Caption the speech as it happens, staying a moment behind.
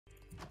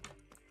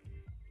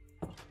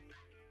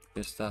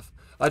Good stuff.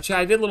 Chad,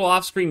 I did a little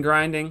off-screen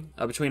grinding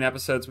between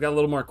episodes. We got a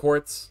little more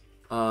quartz.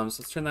 So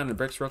let's turn that into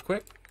bricks real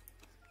quick.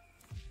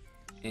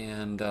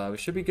 And we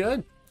should be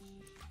good.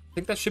 I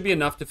think that should be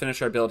enough to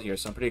finish our build here,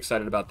 so I'm pretty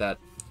excited about that.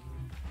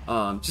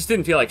 Just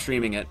didn't feel like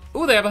streaming it.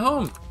 Ooh, they have a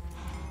home.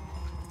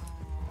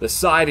 The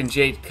Side and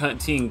Jade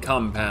Teen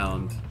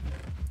Compound.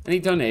 Any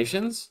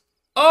donations?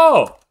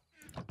 Oh!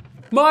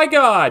 My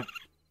God!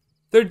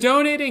 They're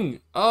donating!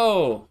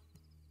 Oh.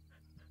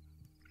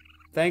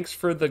 Thanks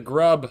for the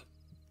grub.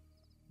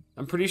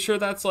 I'm pretty sure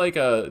that's like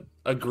a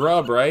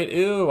grub, right?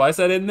 Ew, why is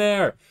that in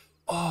there?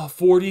 Oh,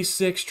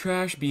 46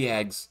 trash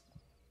bags.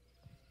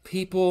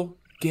 People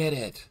get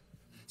it.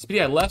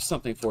 Speedy, I left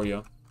something for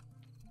you.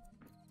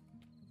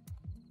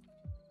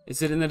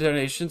 Is it in the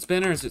donations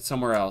bin or is it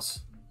somewhere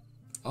else?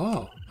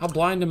 Oh, how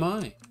blind am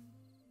I?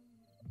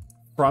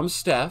 From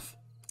Steph.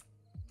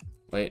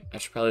 Wait, I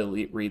should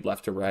probably read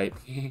left to right.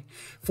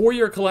 For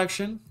your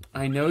collection,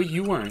 I know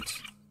you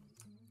weren't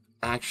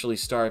actually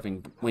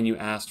starving when you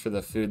asked for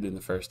the food in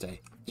the first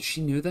day.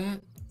 She knew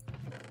that?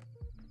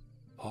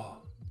 Oh.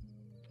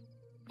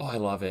 Oh, I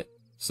love it.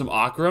 Some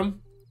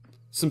Akram,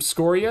 some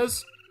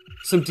Scorias,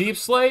 some Deep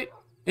Slate,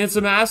 and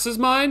some Ass's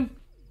Mine.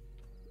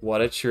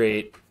 What a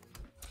treat.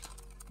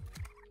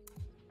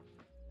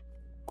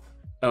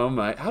 Oh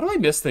my, how do I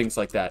miss things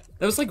like that?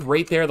 That was like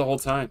right there the whole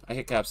time. I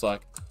hit caps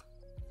lock.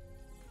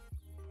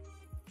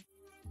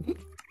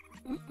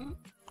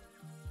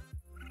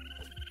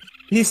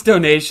 These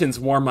donations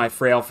warm my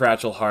frail,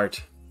 fragile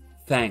heart.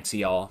 Thanks,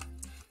 y'all.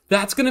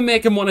 That's gonna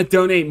make him want to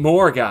donate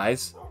more,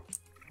 guys.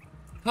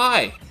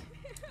 Hi.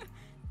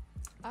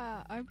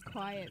 I'm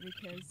quiet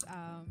because,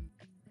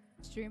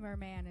 Streamer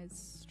Man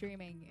is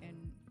streaming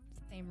in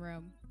the same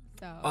room,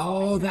 so...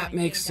 Oh, that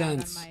makes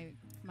sense. On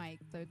my mic,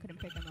 so I couldn't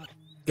pick him up.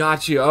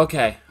 Got you,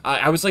 okay.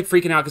 I was like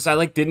freaking out because I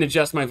like didn't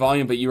adjust my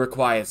volume, but you were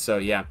quiet, so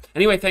yeah.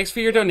 Anyway, thanks for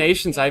your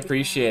donations, I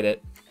appreciate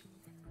it.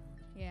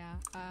 Yeah,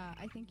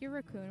 I think your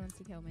raccoon wants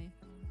to kill me.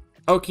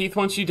 Oh, Keith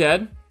wants you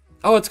dead?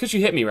 Oh, it's because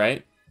you hit me,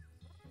 right?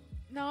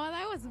 No,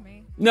 that wasn't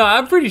me. No,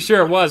 I'm pretty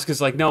sure it was,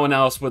 because, like, no one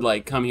else would,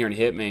 like, come here and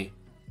hit me.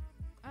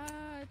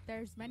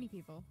 There's many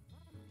people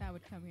that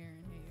would come here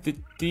and hit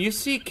you. Do you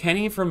see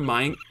Kenny from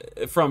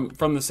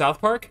from the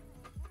South Park?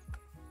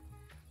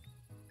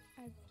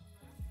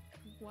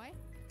 What?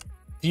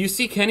 Do you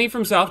see Kenny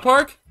from South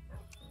Park?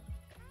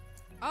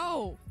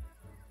 Oh!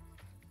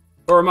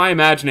 Or am I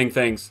imagining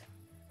things?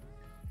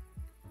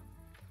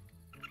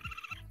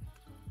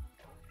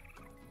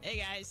 Hey,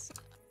 guys.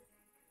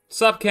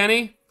 Sup,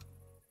 Kenny?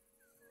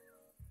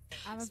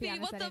 I'm gonna be Speedy,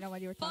 honest, I didn't know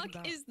what you were talking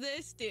fuck about. is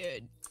this,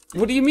 dude?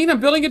 What do you mean? I'm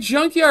building a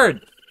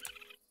junkyard.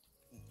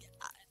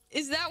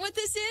 Is that what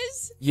this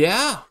is?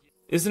 Yeah.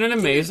 Isn't it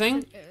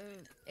amazing?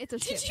 It's a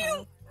shit Did you?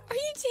 pile. Are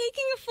you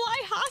taking a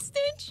fly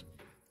hostage?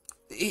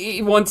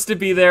 He wants to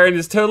be there and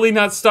is totally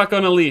not stuck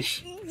on a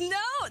leash. No,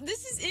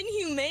 this is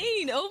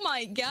inhumane. Oh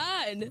my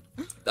god.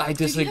 I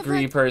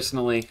disagree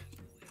personally.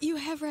 You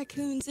have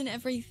raccoons and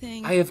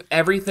everything. I have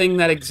everything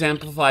that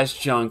exemplifies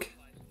junk.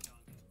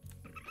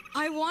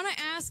 I want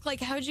to ask,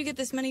 like, how'd you get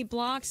this many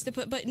blocks to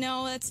put? But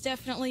no, that's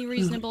definitely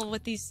reasonable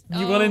with these.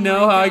 You want to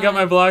know how I got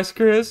my blocks,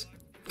 Chris?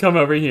 Come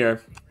over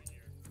here.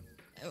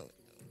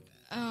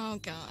 Oh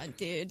god,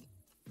 dude.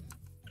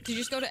 Did you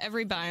just go to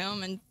every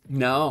biome and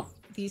No.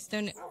 these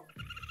don't?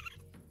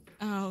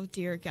 Oh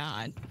dear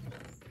god.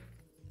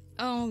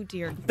 Oh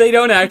dear. They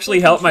don't actually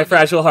help my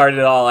fragile heart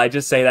at all. I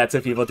just say that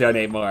so people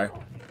donate more.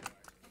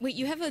 Wait,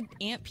 you have an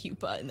ant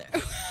pupa in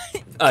there.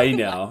 I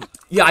know.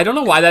 Yeah, I don't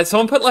know why that.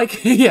 Someone put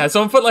like, yeah,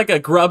 someone put like a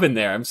grub in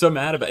there. I'm so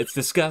mad about it. It's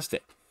disgusting.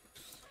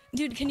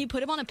 Dude, can you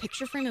put him on a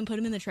picture frame and put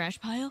him in the trash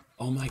pile?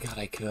 Oh my god,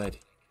 I could.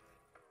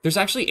 There's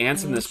actually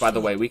ants in this, by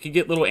the way. We could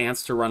get little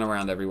ants to run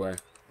around everywhere.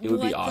 It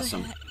would be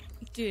awesome.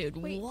 Dude,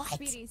 Wait, what?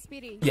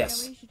 Speedy, Yes.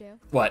 you know what you should do?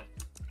 What?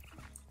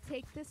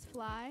 Take this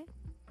fly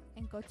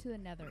and go to the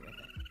nether with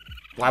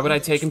it. Why would I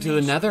take him to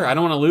the nether? I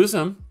don't want to lose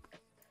him.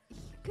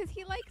 Because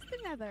he likes the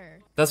nether.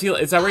 Does he?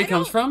 Is that where he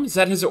comes from? Is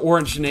that his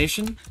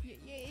origination? Yeah,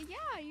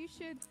 you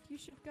should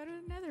go to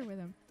the nether with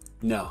him.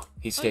 No,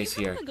 he stays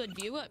you here. have a good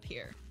view up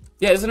here.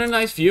 Yeah, isn't it a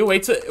nice view?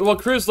 Wait till, well,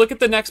 Cruz, look at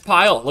the next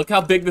pile. Look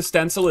how big the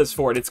stencil is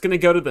for it. It's gonna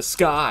go to the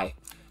sky.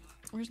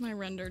 Where's my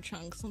render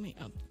chunks? Let me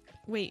up.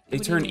 Wait, They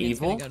what do you turn mean it's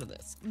gonna evil? Go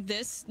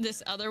to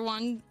this other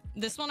one.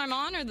 This one I'm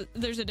on, or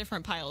there's a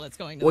different pile that's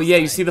going to. Well, the yeah,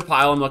 sky? you see the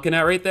pile I'm looking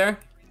at right there?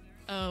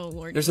 Oh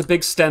lord. There's a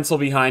big stencil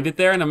behind it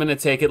there, and I'm gonna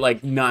take it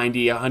like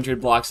 90,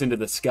 100 blocks into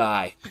the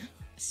sky.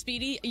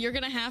 Speedy, you're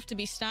gonna have to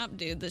be stopped,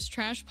 dude. This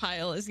trash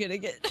pile is gonna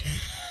get.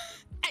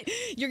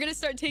 You're gonna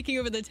start taking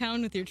over the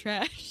town with your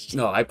trash.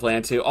 No, I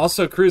plan to.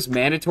 Also, Cruz,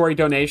 mandatory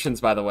donations,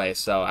 by the way,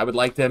 so I would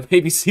like to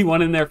maybe see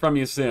one in there from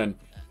you soon.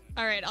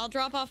 All right, I'll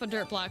drop off a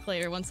dirt block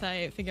later once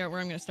I figure out where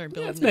I'm gonna start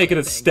building. Let's make it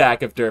a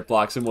stack of dirt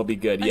blocks and we'll be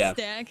good, yeah. A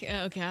stack?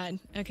 Oh god.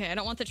 Okay, I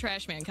don't want the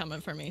trash man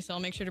coming for me, so I'll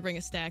make sure to bring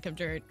a stack of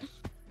dirt.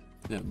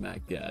 Oh my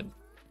god.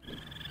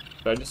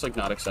 Did I just like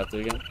not accept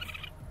it again?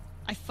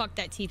 I fucked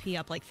that TP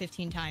up like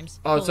 15 times.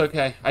 Oh, it's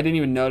okay. I didn't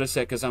even notice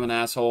it because I'm an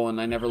asshole and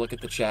I never look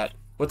at the chat.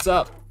 What's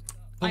up?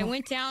 I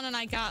went down and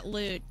I got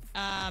loot.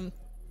 Oh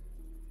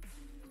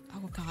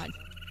God.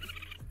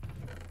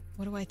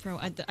 What do I throw?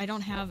 I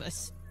don't have a.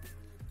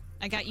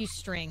 I got you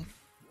string.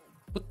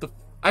 What the?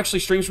 Actually,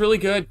 string's really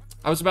good.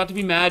 I was about to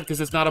be mad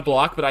because it's not a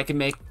block, but I can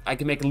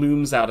make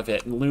looms out of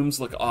it, and looms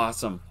look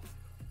awesome.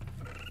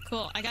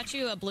 Cool. I got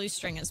you a blue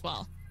string as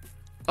well.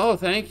 Oh,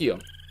 thank you.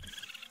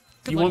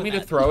 Good You luck want me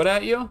with to that. throw it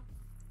at you?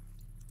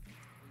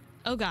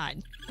 Oh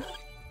God.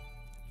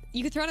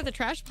 You can throw it at the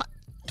trash pile.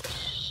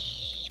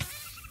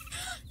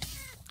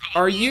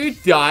 Are you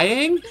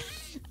dying?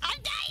 I'm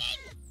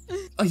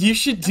dying. Oh, you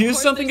should do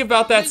something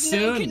about that there's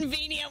soon. No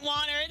convenient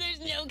water. There's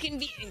no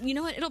convenient. You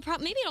know what?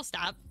 Maybe it'll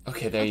stop.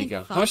 Okay, there you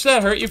go. fuck. How much did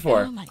that hurt you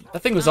for? Oh my-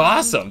 That thing was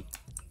awesome.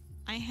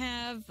 I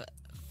have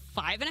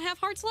 5.5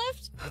 hearts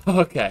left.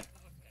 Okay.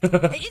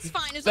 It's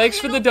fine. As long Thanks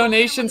as for I the don't fall down one of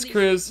donations, these-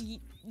 Cruz.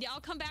 Yeah,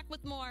 I'll come back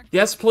with more.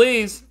 Yes,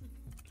 please.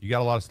 You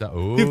got a lot of stuff.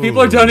 Ooh. Dude,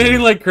 people are donating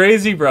like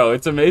crazy, bro.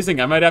 It's amazing.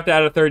 I might have to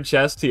add a third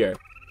chest here.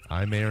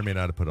 I may or may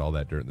not have put all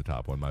that dirt in the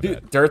top one. My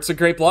Dude, bad. dirt's a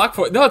great block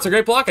for it. No, it's a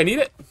great block. I need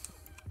it.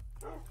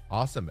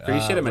 Awesome.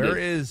 Appreciate it, my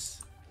dude.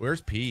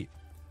 Where's Pete?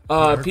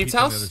 I heard Pete's on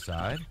the house? other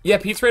side. Yeah,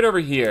 Pete's right over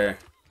here.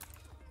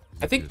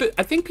 I think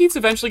Pete's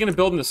eventually gonna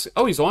build in this.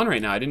 Oh, he's on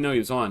right now. I didn't know he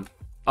was on.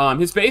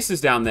 His base is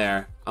down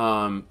there.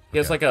 He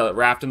has like a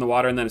raft in the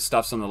water, and then his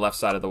stuff's on the left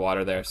side of the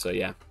water there. So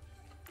yeah.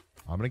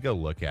 I'm gonna go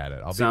look at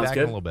it. I'll Sounds be back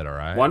good. in a little bit. All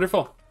right.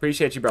 Wonderful.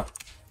 Appreciate you, bro.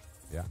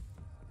 Yeah.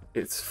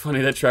 It's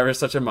funny that Trevor's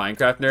such a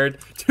Minecraft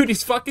nerd. Dude,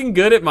 he's fucking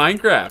good at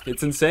Minecraft.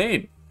 It's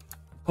insane.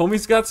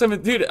 Homie's got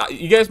some... Dude,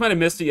 you guys might have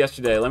missed it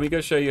yesterday. Let me go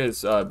show you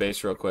his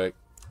base real quick.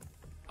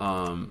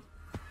 So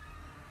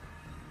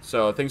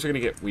things are going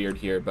to get weird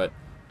here, but...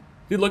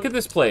 Dude, look at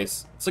this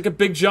place. It's like a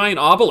big giant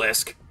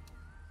obelisk.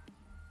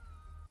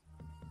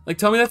 Like,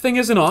 tell me that thing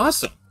isn't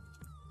awesome.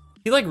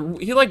 He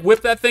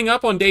whipped that thing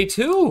up on day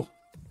 2.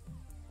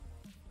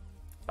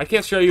 I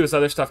can't show you his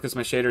other stuff because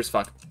my shader's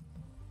fucked.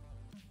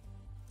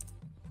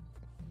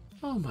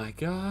 Oh my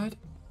god.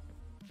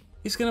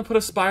 He's gonna put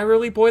a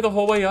spirally boy the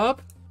whole way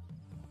up?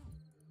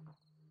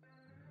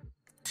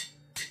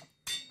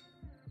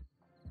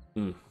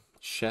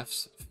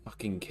 Chef's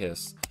fucking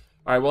kiss.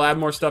 Alright, we'll add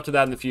more stuff to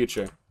that in the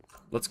future.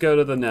 Let's go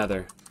to the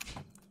nether.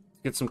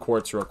 Get some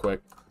quartz real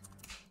quick.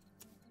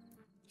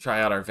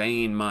 Try out our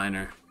vein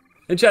miner.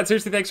 And chat,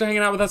 seriously, thanks for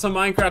hanging out with us on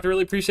Minecraft. I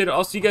really appreciate it.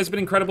 Also, you guys have been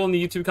incredible in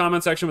the YouTube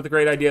comment section with the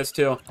great ideas,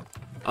 too.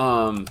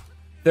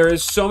 There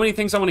is so many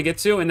things I want to get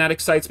to, and that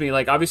excites me.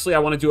 Like, obviously, I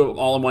want to do it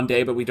all in one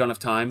day, but we don't have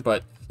time.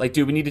 But, like,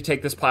 dude, we need to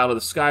take this pile to the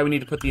sky. We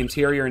need to put the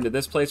interior into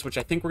this place, which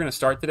I think we're going to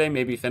start today,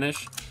 maybe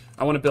finish.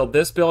 I want to build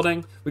this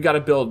building. We got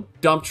to build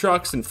dump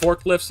trucks and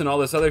forklifts and all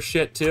this other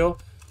shit, too.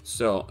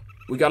 So,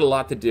 we got a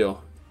lot to do.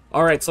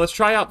 All right, so let's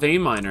try out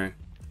vein miner.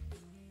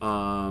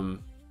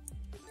 I'm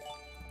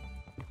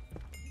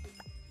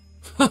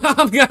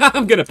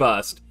gonna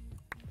bust.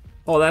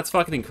 Oh, that's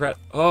fucking incredible.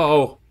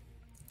 Oh,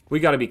 we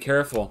gotta be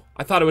careful.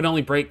 I thought it would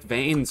only break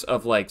veins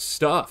of, like,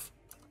 stuff.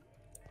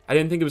 I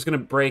didn't think it was gonna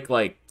break,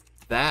 like,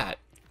 that.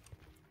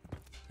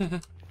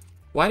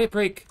 Why'd it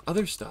break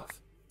other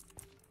stuff?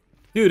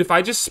 Dude, if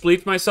I just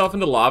spleefed myself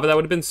into lava, that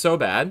would have been so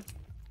bad.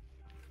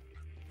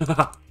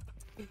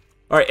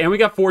 Alright, and we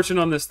got fortune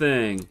on this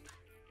thing.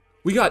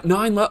 We got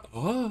 9 left.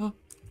 Oh.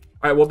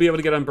 Alright, we'll be able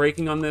to get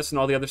unbreaking on this and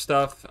all the other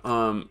stuff.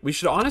 We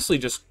should honestly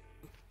just...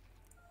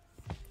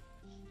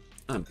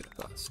 I'm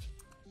gonna bust.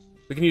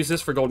 We can use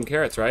this for golden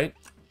carrots, right?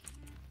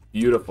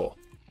 Beautiful.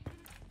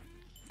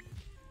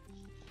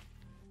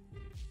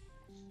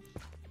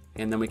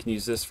 And then we can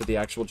use this for the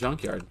actual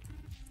junkyard.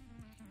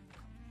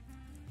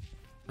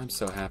 I'm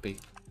so happy.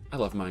 I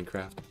love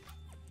Minecraft.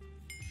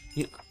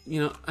 You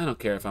know, I don't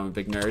care if I'm a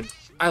big nerd.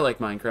 I like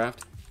Minecraft.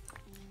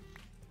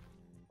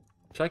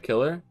 Should I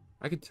kill her?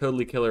 I could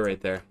totally kill her right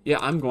there. Yeah,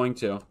 I'm going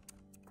to.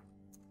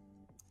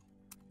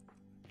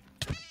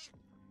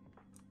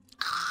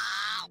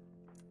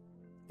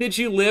 Did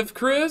you live,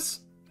 Chris?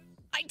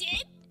 I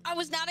did. I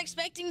was not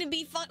expecting to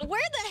be fun. Where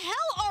the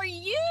hell are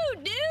you,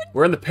 dude?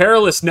 We're in the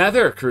perilous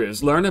nether,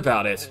 Chris. Learn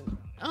about it.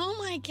 Oh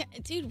my god,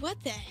 dude, what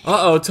the hell?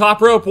 Uh-oh,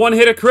 top rope, one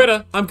hit a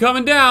critter. I'm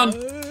coming down.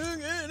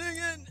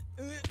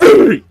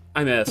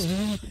 I missed.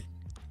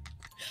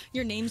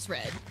 Your name's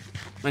Red.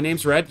 My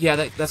name's Red? Yeah,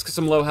 that's because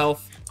I'm low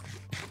health.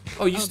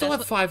 Oh, you still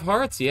that's have 5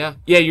 hearts? Yeah.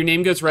 Yeah, your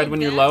name goes red Oh, when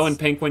you're low that's- and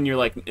pink when you're,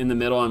 like, in the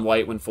middle and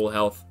white when full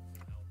health.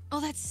 Oh,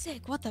 that's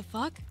sick. What the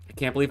fuck? I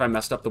can't believe I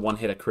messed up the one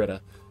hit a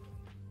critter.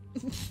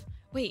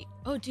 Wait.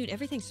 Oh, dude,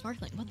 everyth's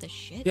sparkling. What the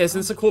shit? Yeah, isn't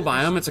this a cool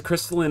biome? It's a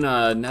crystalline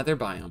nether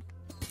biome.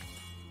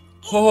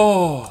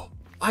 Oh,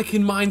 I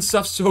can mine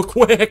stuff so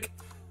quick.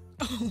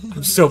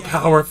 I'm so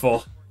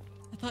powerful.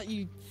 I thought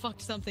you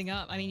fucked something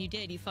up. I mean, you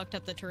did. You fucked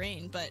up the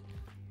terrain, but...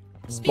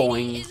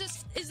 Boing. Speedy,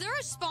 is there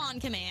a spawn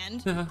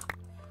command?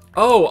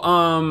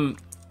 Oh,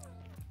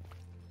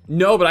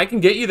 no, but I can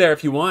get you there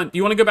if you want. Do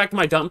you want to go back to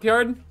my dump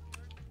yard?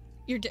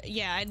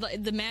 Yeah, I'd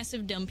like the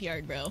massive dump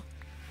yard, bro.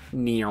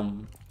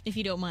 Neom. If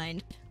you don't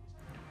mind.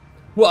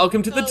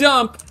 Welcome to the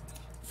dump.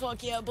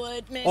 Fuck yeah,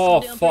 bud. Massive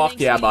Oh, dump, fuck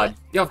thanks, yeah, Speedy. bud.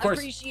 Yeah, of course.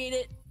 Appreciate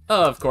it.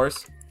 Of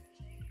course.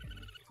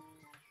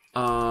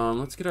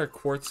 Let's get our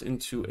quartz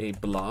into a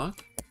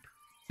block.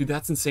 Dude,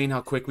 that's insane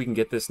how quick we can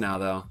get this now,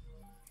 though.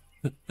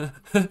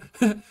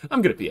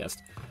 I'm good at PS.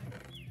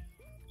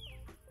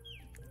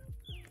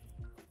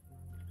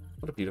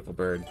 What a beautiful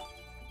bird.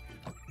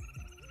 I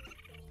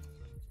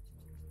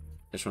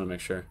just want to make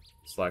sure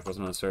Slack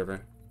wasn't on the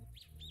server.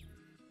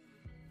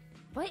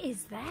 What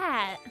is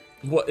that?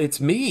 What?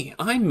 It's me.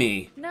 I'm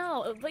me.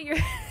 No, but you're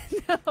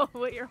no,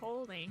 what you're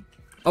holding.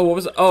 Oh, what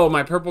was it? Oh,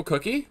 my purple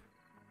cookie?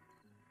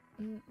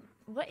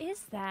 What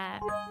is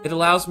that? It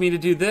allows me to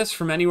do this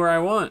from anywhere I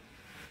want.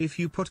 If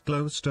you put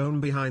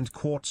glowstone behind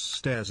quartz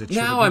stairs, it should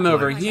Now look I'm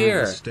over like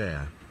here. a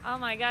stair. Oh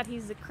my god,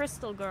 he's a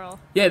crystal girl.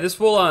 Yeah, this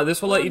will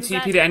let you does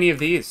TP that- to any of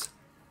these.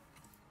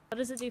 What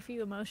does it do for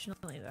you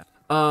emotionally,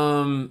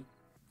 though?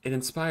 It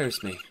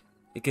inspires me.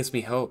 It gives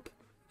me hope.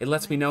 It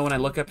lets me know when I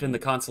look up in the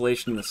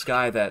constellation in the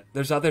sky that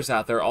there's others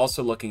out there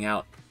also looking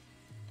out,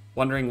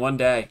 wondering one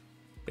day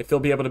if they'll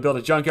be able to build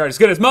a junkyard as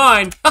good as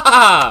mine. Ha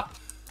ha!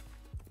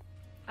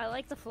 I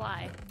like the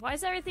fly. Why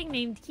is everything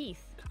named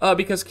Keith?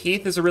 Because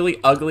Keith is a really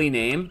ugly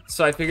name,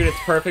 so I figured it's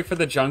perfect for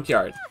the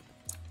junkyard.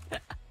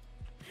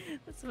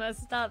 That's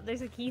messed up.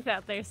 There's a Keith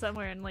out there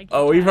somewhere, and like.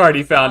 Oh, we've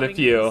already found a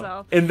few,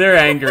 and they're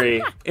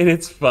angry, and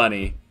it's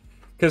funny.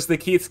 Because the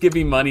Keiths give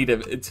me money to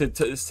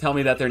tell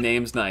me that their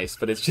name's nice,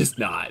 but it's just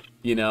not,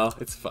 you know?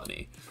 It's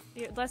funny.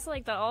 That's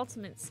like the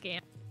ultimate scam.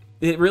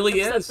 It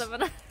really Upset is.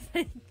 someone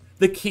else.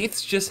 The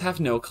Keiths just have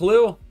no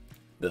clue.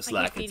 The I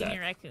Slack keep feeding attack.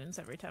 your raccoons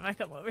every time I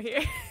come over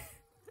here.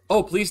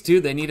 Oh, please do.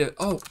 They need a...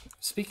 Oh,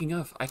 speaking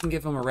of, I can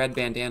give them a red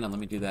bandana. Let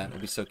me do that. It'll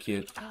be so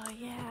cute. Oh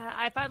yeah,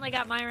 I finally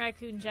got my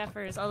raccoon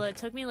Jeffers, although it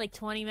took me like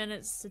 20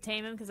 minutes to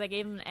tame him because I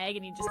gave him an egg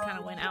and he just kind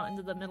of went out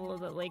into the middle of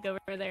the lake over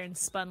there and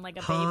spun like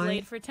a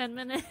Beyblade for 10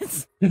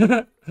 minutes.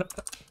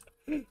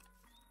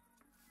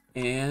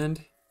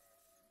 And...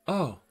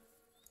 Oh.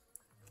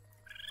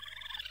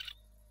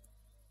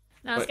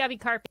 Now it's gotta be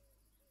carpet.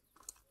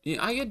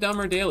 Yeah, I get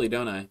dumber daily,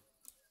 don't I?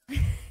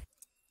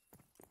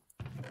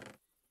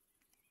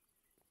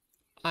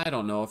 I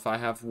don't know if I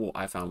have wool.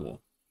 I found wool.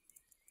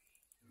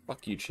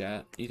 Fuck you,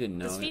 chat. You didn't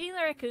know Does it. feeding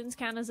the raccoons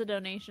count as a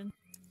donation?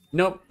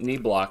 Nope.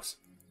 Need blocks.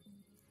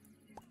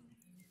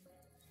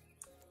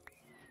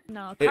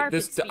 No, It- carpet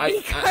this-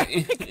 feeding.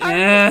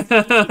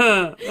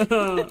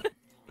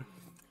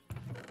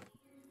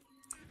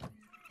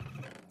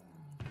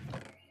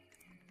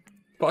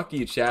 Fuck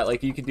you, chat.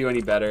 Like, you could do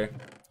any better.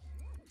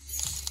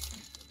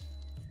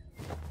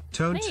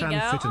 Tone There you tan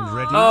go. fit and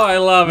ready. Oh, I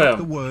love Not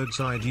the him. words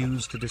I'd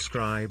use to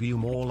describe you,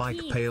 more like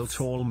Keith. pale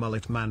tall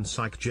mullet man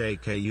psych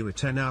JK. You a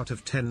 10 out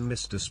of 10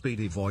 Mr.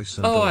 Speedy voice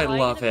and Oh, all. I Why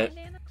love the it.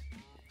 bandana?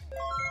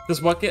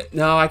 Does what get...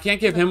 No, I can't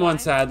give him one, Why?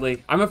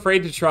 sadly. I'm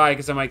afraid to try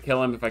because I might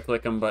kill him if I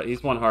click him, but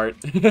he's one heart.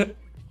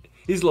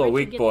 He's a little Where'd you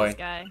weak get boy. this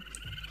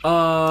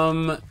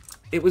guy?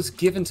 It was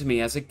given to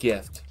me as a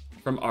gift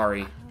from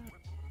Ari.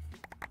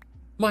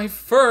 My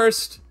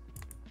first...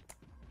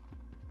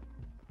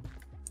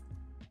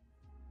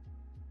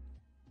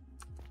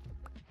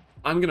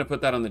 I'm gonna put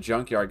that on the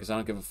junkyard because I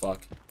don't give a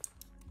fuck.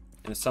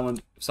 And if someone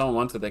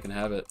wants it, they can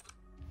have it.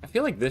 I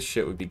feel like this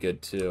shit would be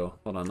good too.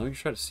 Hold on, let me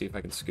try to see if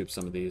I can scoop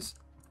some of these.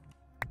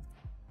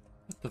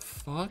 What the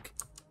fuck?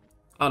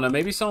 I don't know,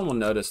 maybe someone will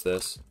notice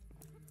this.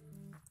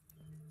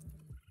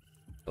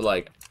 But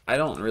like, I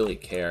don't really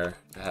care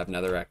to have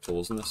netherrack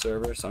tools in the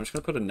server, so I'm just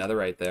gonna put a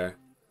netherite there.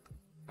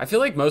 I feel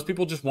like most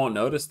people just won't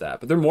notice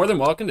that, but they're more than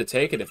welcome to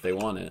take it if they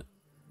want it.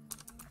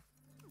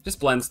 Just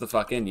blends the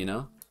fuck in, you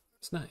know?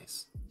 It's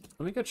nice.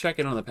 Let me go check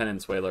in on the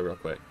Peninsuela real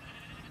quick.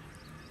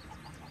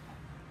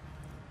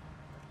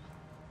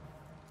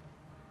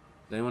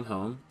 Is anyone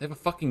home? They have a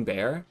fucking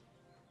bear?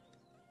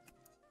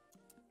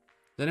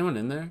 Is anyone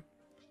in there?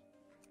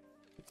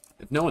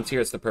 If no one's here,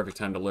 it's the perfect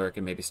time to lurk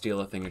and maybe steal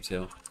a thing or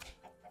two.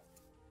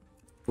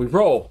 We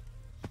roll!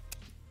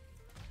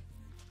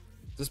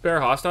 Is this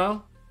bear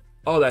hostile?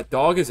 Oh, that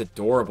dog is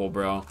adorable,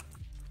 bro.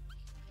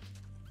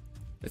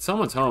 If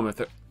someone's home, if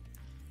they're...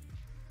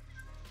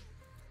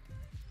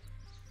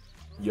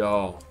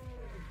 Yo.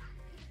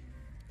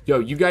 Yo,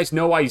 you guys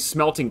know why he's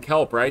smelting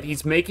kelp, right?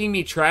 He's making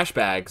me trash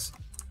bags.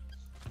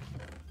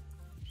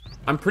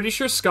 I'm pretty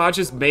sure Scotch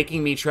is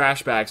making me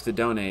trash bags to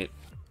donate.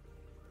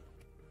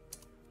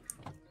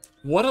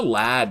 What a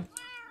lad.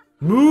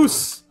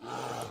 Moose!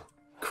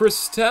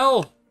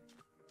 Christelle!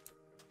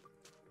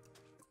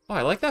 Oh,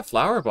 I like that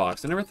flower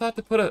box. I never thought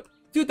to put a...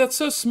 Dude, that's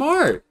so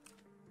smart!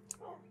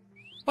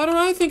 Why don't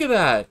I think of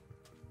that?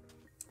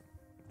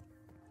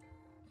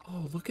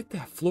 Oh, look at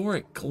that floor.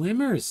 It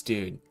glimmers,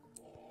 dude.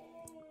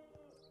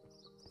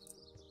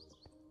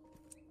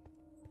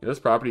 Yeah, this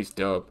property's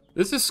dope.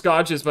 This is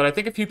Scotch's, but I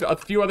think a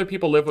few other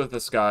people live with the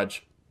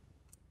Scotch.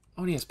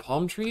 Oh, and he has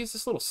palm trees?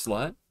 This little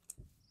slut.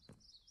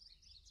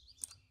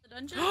 The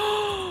dungeon?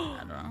 I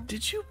don't know.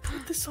 Did you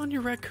put this on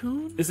your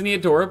raccoon? Isn't he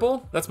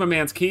adorable? That's my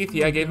man's Keith.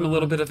 Yeah, I gave him a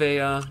little bit of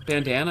a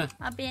bandana.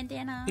 A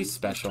bandana. He's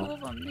special. There's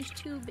two of them. There's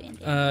two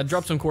bandanas.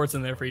 Drop some quartz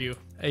in there for you.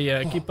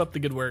 Hey, keep up the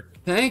good work.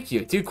 Thank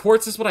you. Dude,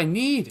 quartz is what I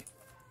need.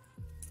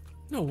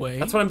 No way.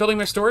 That's what I'm building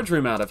my storage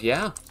room out of,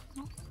 yeah.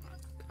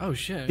 Oh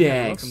shit.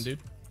 Yeah, Thanks. welcome, dude.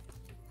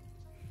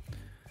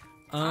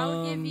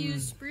 I'll give you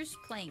spruce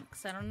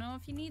planks. I don't know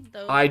if you need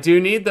those. I do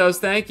need those.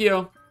 Thank you.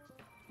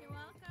 You're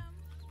welcome.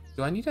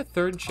 Do I need a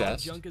third All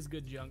chest? junk is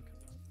good junk.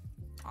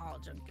 All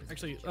junk is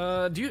Actually,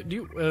 do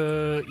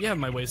you you have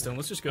my waystone?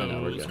 Let's just go.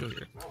 no, we're let's good. go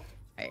here.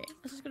 Alright,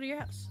 let's just go to your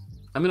house.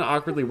 I'm gonna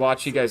awkwardly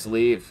watch you guys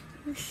leave.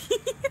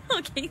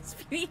 Okay,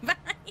 Speedy, bye.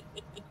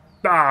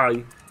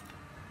 Bye.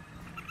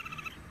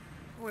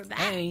 We're back.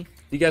 Hey.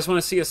 You guys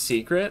want to see a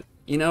secret?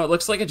 You know, it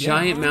looks like a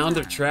giant mound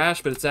of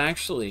trash, but it's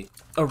actually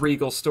a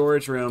regal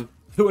storage room.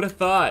 Who would have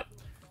thought?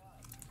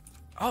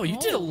 Oh, you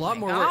did a lot my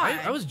more work. God.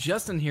 I was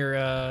just in here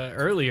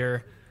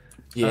earlier.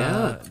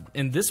 Yeah.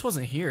 And this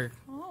wasn't here.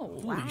 Oh,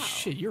 wow. Holy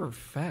shit, you're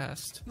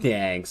fast.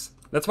 Thanks.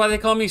 That's why they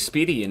call me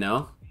Speedy, you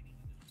know?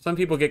 Some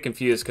people get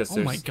confused because Oh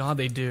there's my god,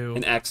 they do.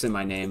 an X in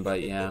my name,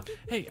 but yeah.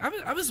 Hey,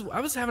 I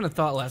was having a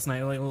thought last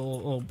night, like a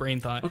little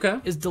brain thought. Okay.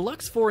 Is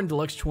Deluxe 4 and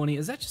Deluxe 20,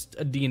 is that just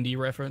a D&D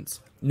reference?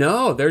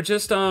 No, they're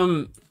just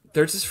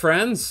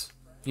friends,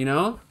 you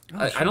know?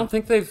 I don't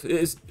think they've...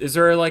 Is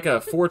there like a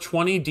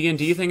 420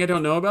 D&D thing I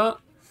don't know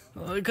about?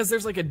 Because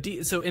there's like a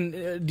D. So,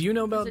 in do you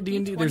know about There's a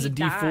D&D? There's a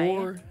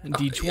D4 and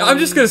D20. I'm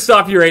just gonna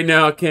stop you right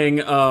now, King.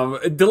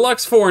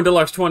 Deluxe 4 and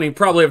Deluxe 20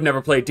 probably have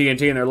never played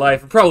D&D in their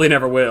life. Probably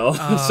never will.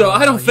 So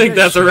I don't think you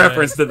that's a should.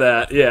 reference to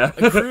that. Yeah.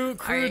 A crew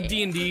Alright.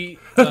 D&D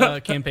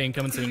campaign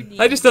coming soon.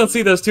 I just don't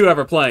see those two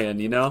ever playing,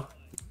 you know?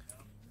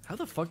 How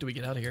the fuck do we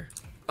get out of here?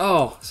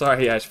 Oh,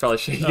 sorry. Yeah, I should probably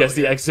show you guys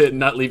the exit and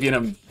not leave you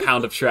in a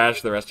pound of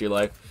trash the rest of your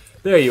life.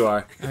 There you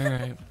are. All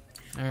right.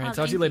 Oh, Talk to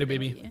thank you later, thank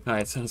baby. you. All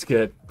right, sounds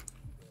good.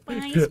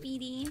 Bye,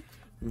 Speedy.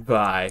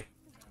 Bye.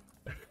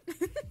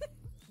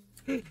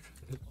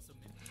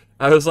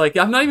 I was like,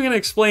 I'm not even gonna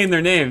explain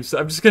their names.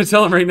 I'm just gonna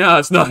tell them right now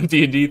it's not a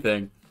D&D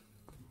thing.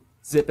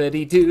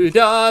 Zippity doo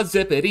dah,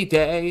 zippity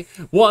day.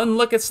 One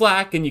look at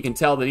Slack and you can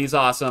tell that he's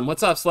awesome.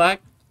 What's up,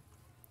 Slack?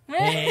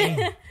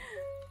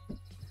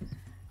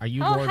 Are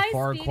you Oh, Lord hi,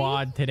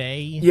 Farquaad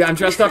today? Yeah, I'm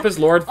dressed up as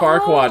Lord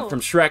Farquaad Oh.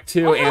 from Shrek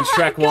 2 and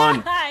Shrek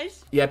 1. Gosh.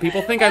 Yeah,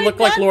 people think I look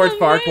like Lord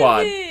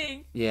Farquaad.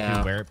 You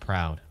Yeah, wear it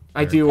proud.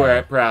 I do wear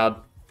it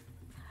proud.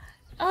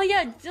 Oh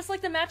yeah, just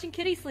like the matching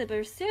kitty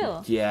slippers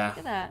too. Yeah, Look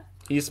at that.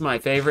 he's my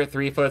favorite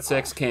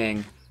 3'6"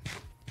 king.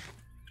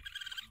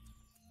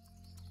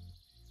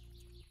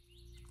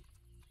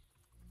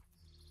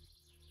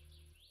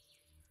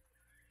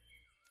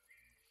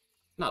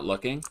 Not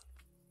looking.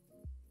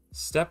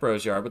 Step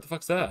Rose Yard, what the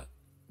fuck's that?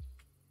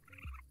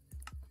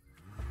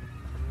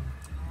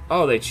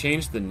 Oh, they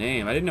changed the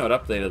name. I didn't know it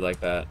updated like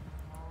that.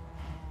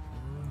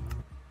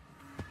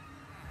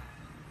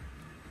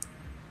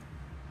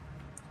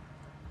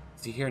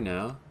 Is he here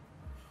now?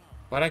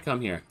 Why'd I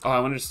come here? Oh, I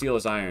wanted to steal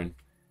his iron.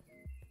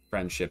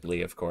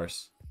 Friendshiply, of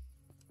course.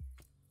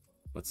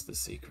 What's the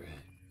secret?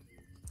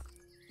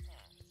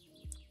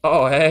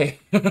 Oh, hey.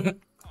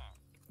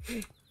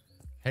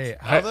 Hey,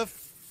 how the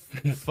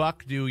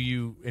fuck do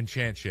you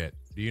enchant shit?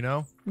 Do you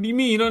know? What do you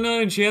mean? You don't know how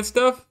to enchant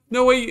stuff?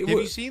 No way. Have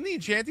you seen the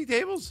enchanting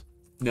tables?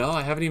 No,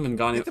 I haven't even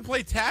gone You in. have to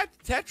play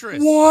Tetris.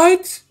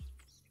 What?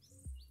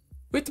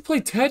 We have to play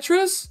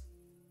Tetris?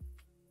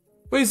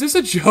 Wait, is this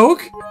a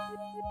joke?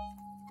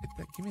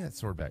 Give me that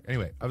sword back.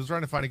 Anyway, I was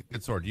trying to find a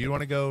good sword. Do you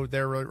want to go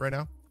there right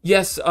now?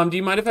 Yes, do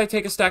you mind if I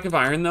take a stack of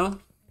iron, though?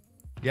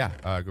 Yeah,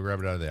 go grab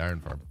it out of the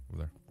iron farm over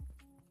there.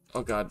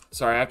 Oh, God.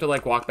 Sorry, I have to,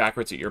 like, walk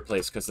backwards at your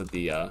place because of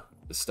the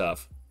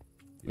stuff.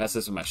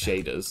 Messes with my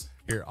shaders.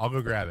 Here, I'll go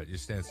grab it.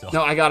 Just stand still.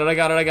 No, I got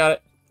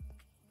it.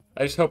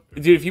 I just hope...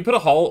 Dude, if you put a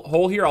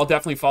hole here, I'll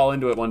definitely fall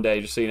into it one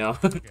day, just so you know.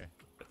 Okay.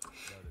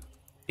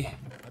 Yeah.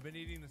 I've been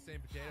eating the same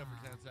potato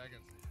for 10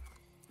 seconds.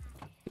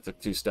 It took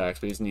 2 stacks,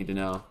 but you just need to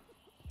know.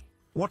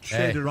 What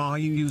Hey. shader are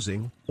you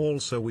using?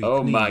 Also weak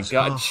Oh, my knees,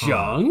 God. haha.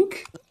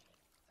 Junk?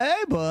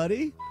 Hey,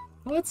 buddy.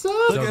 What's up?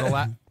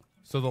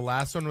 So the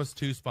last one was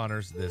 2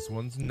 spawners. This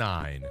one's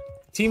 9.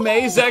 Team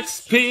A's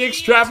XP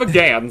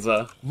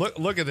extravaganza.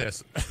 Look at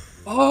this.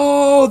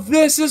 Oh,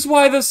 this is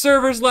why the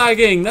server's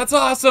lagging. That's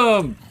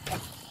awesome.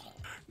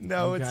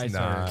 No, it's guys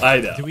not. I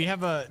know. Do you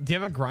have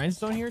a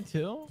grindstone here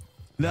too?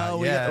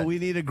 No, yet. we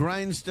need a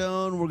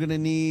grindstone.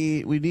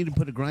 We need to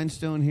put a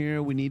grindstone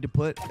here. We need to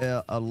put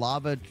a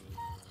lava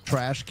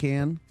trash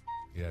can.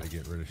 You gotta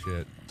get rid of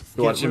shit.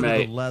 Watch Get your rid of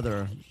mate. the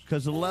leather,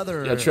 because the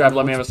leather. Yeah, Trev,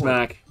 let me have a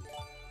smack.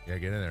 Yeah,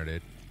 get in there,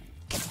 dude.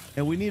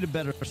 And we need a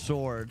better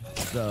sword.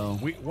 So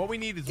What we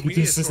need is This a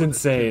is sword that's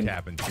insane.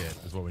 two-tapping shit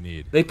is what we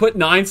need. They put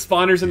 9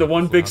 spawners into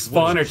one big What's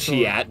spawner, your sword?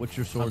 chat. What's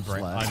your sword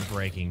slash?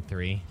 Unbreaking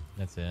 3.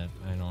 That's it.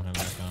 I don't have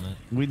much on it.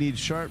 We need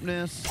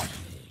sharpness.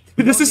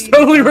 This is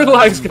totally where the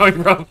lag's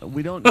coming from.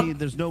 We don't need.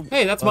 There's no.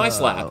 Hey, that's my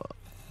slap.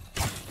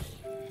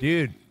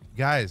 Dude,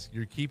 guys,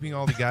 you're keeping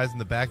all the guys in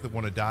the back that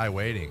want to die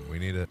waiting. We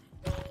need a...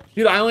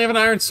 Dude, I only have an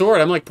iron sword.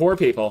 I'm like poor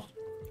people.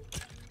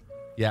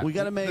 Yeah. We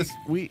gotta make. This-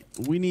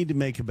 We need to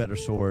make a better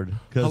sword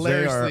because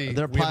hilariously,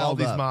 they're we have all piled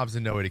these up. mobs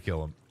and no way to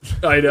kill them.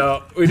 I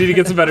know. We need to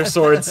get some better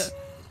swords.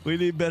 We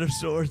need better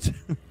swords.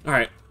 All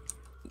right.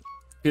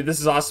 Dude, this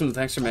is awesome.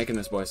 Thanks for making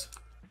this, boys.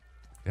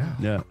 Yeah.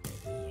 Yeah.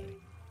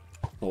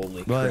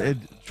 Holy But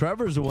crap.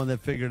 Trevor's the one that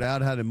figured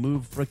out how to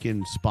move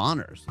freaking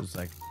spawners. It's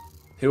like,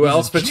 Who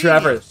else but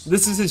Trevor?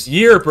 This is his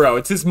year, bro.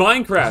 It's his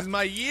Minecraft. This is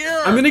my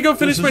year. I'm gonna go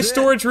finish This my is it.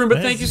 storage room, but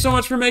thank you so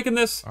much for making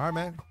this. All right,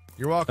 man.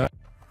 You're welcome.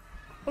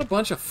 What a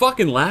bunch of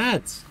fucking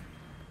lads.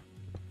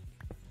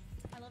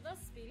 I love that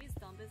Speedy's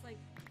dump is like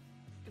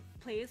the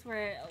place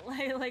where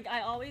like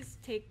I always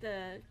take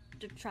the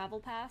travel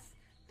pass,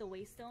 the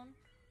Waystone,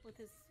 with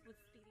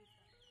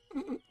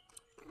Speedy's.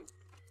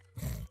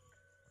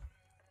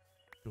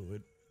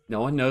 Good. No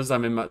one knows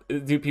I'm in my.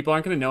 Dude, people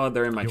aren't gonna know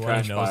they're in my You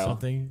trash wanna know pile.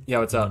 something? Yeah,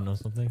 what's You up? wanna know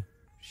something?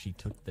 She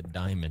took the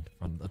diamond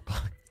from the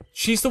box.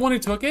 She's the one who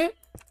took it?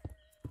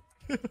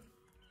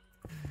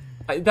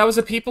 That was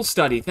a people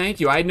study. Thank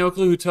you. I had no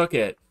clue who took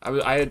it.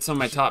 I had some of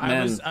my top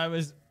men. I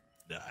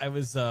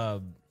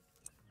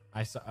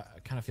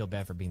kind of feel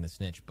bad for being the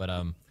snitch, but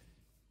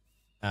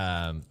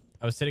I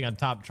was sitting on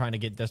top trying to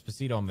get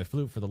Despacito on my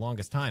flute for the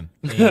longest time,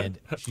 and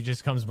she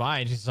just comes by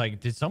and she's like,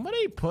 "Did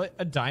somebody put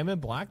a diamond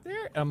block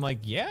there?" And I'm like,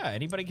 "Yeah,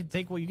 anybody can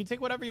take. Well, you can take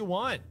whatever you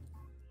want."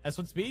 That's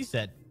what Speedy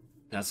said.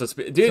 That's what's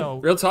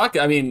dude. Real talk.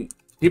 I mean,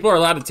 people are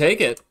allowed to take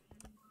it.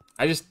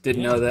 I just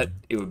didn't know that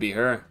it would be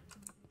her.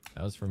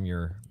 That was from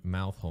your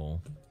mouth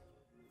hole,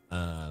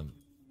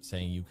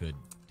 saying you could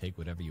take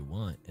whatever you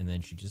want, and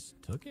then she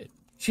just took it.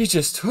 She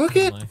just took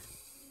it.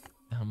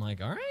 I'm like,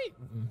 all right.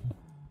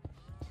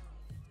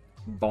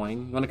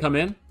 Boing. You want to come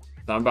in?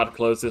 I'm about to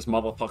close this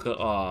motherfucker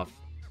off.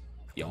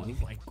 Yoink.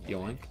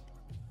 Yoink.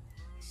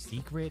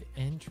 Secret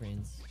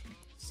entrance.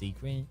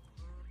 Secret.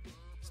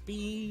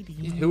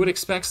 Speedy. Who would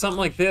expect something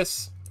like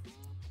this?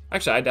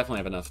 Actually, I definitely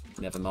have enough.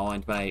 Never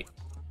mind, mate.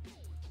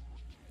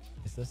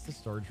 Is this the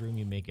storage room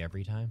you make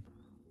every time?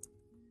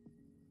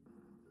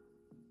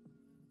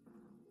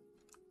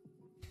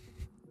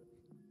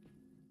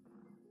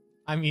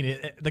 I mean,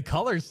 the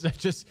colors are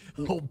just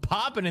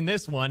popping in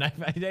this one.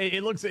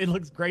 It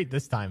looks great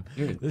this time.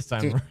 Dude, this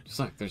time, dude, just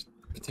look, there's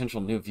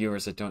potential new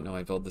viewers that don't know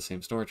I build the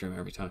same storage room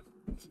every time.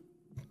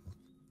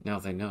 Now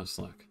they know,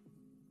 Sluck.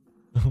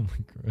 Oh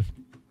my god.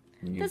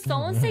 Does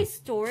someone say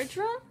storage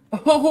room?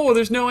 Oh,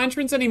 there's no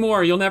entrance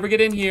anymore. You'll never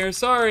get in here.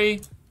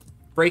 Sorry.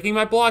 Breaking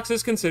my blocks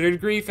is considered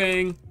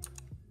griefing.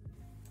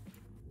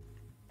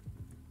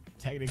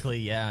 Technically,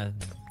 yeah.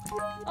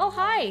 Oh,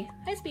 hi.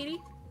 Hi,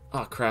 Speedy.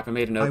 Oh crap, I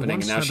made an I opening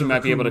once and now had she a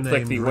might be able to raccoon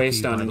click the named Ricky,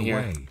 waystone by in the here.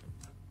 way.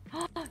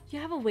 You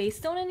have a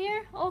Waystone in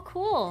here? Oh,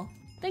 cool.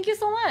 Thank you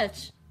so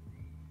much.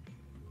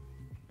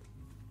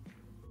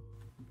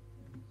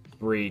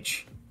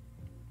 Breach.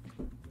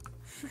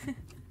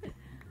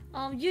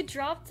 You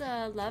dropped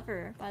a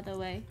lever, by the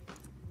way.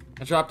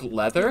 I dropped You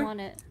leather?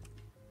 want it?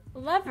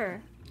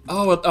 Lever.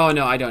 Oh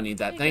no, I don't need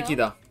that. There you Thank you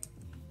go.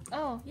 though.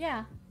 Oh,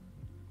 yeah.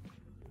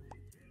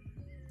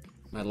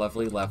 My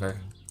lovely lever.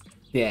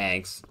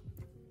 Thanks.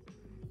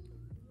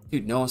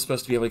 Dude, no one's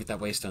supposed to be able to get that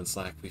waystone,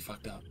 Slack. We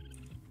fucked up.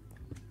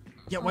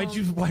 Yeah, why'd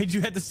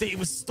you have to say it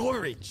was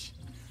storage?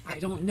 I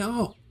don't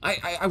know.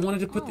 I wanted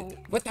to put the...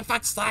 What the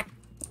fuck, Slack?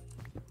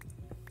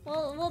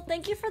 Well,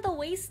 thank you for the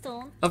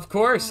Waystone. Of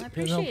course. I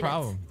appreciate No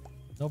problem.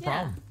 it. No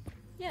problem.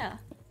 Yeah.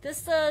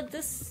 This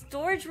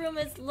storage room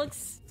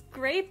looks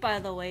great, by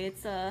the way.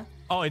 It's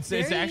Oh, it's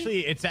very-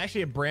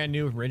 actually a brand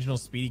new original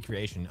Speedy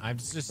creation. I'm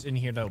just in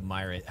here to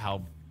admire it.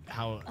 How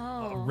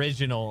Oh.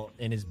 original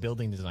in his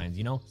building designs.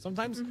 You know,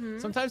 sometimes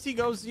he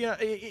goes, you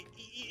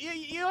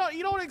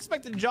don't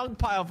expect a junk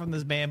pile from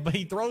this man, but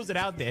he throws it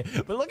out there.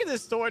 But look at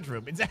this storage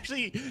room. It's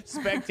actually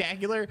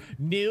spectacular,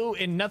 new,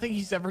 and nothing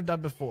he's ever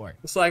done before.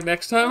 It's like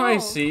next time I Oh,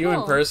 see you in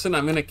cool. person,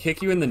 I'm gonna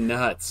kick you in the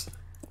nuts.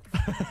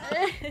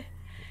 You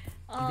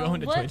going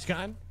to what?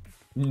 TwitchCon?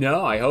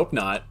 No, I hope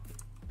not.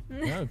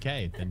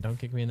 Okay, then don't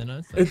kick me in the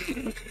nuts.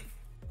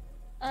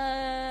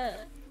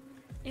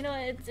 You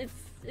know,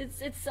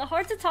 it's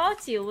hard to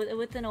talk to you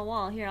within a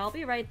wall. Here, I'll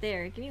be right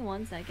there. Give me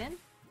 1 second.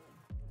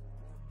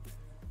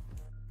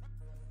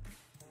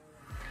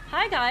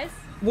 Hi, guys.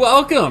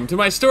 Welcome to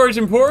my storage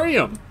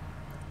emporium.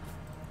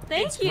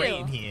 Thank It's you. great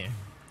in here.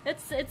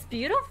 It's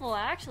beautiful,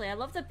 actually. I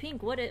love the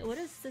pink. What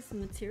is this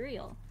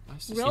material?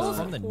 Nice to see Rose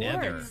that. From the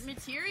Nether. quartz.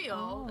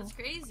 Material. Oh. That's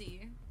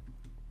crazy.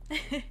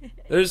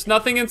 There's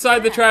nothing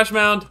inside the trash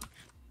mound.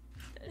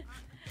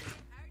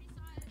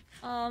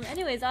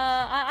 Anyways,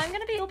 I'm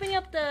gonna be opening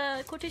up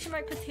the quotation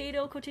mark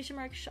potato quotation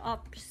mark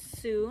shop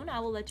soon. I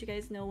will let you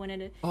guys know when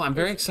it is. Oh, I'm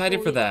very excited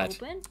for fully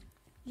that. open.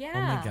 Yeah.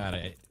 Oh my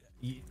god!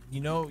 You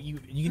know, you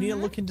need to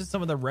look into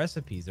some of the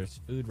recipes. There's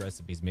food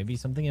recipes. Maybe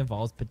something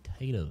involves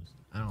potatoes.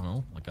 I don't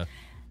know, like a.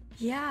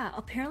 Yeah.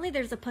 Apparently,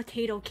 there's a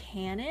potato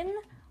cannon,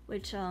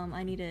 which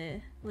I need to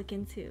look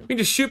into. You can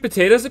just shoot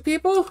potatoes at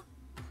people?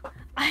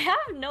 I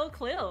have no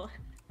clue,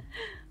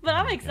 but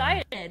I'm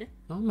excited.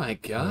 Oh my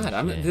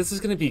god, shit. this is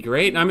gonna be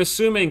great. And I'm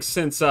assuming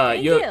since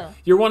Thank you.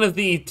 you're one of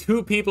the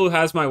 2 people who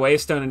has my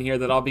waystone in here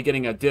that I'll be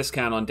getting a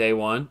discount on day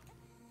 1.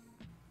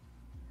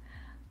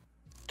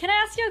 Can I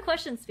ask you a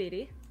question,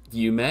 Speedy?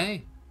 You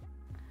may.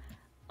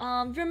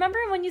 Remember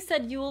when you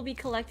said you will be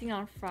collecting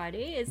on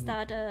Friday? Is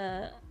that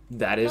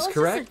That is was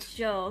correct. Just a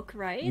joke,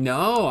 right?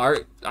 No,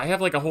 I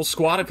have like a whole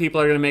squad of people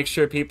that are gonna make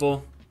sure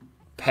people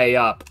pay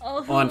up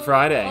Oh, on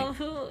Friday. Oh,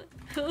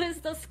 who is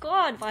the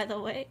squad, by the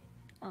way?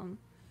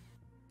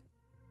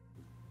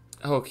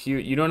 Oh,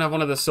 cute. You don't have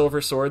one of the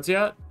silver swords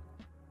yet?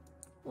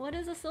 What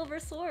is a silver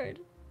sword?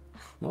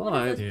 Well, What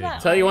I is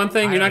this? tell you one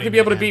thing. I You're not don't gonna be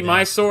able to even beat have my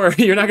that. sword.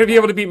 You're not gonna be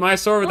able to beat my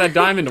sword with that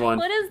diamond one.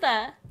 What is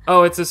that?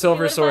 Oh, it's a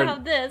silver What if sword. I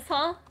have this,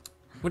 huh?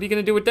 What are you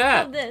gonna do with I that?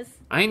 have this.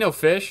 I ain't no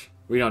fish.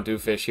 We don't do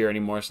fish here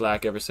anymore,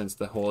 Slack, ever since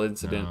the whole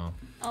incident. No.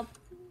 Oh,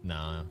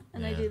 No.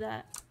 and yeah. I do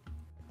that.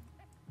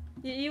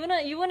 You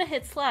wanna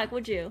hit Slack,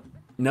 would you?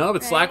 No,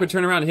 but Slack Right. would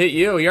turn around and hit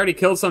you. He already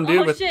killed some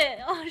dude Oh with... shit!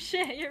 Oh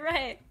shit! You're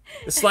right.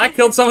 Slack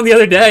killed someone the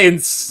other day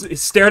and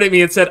stared at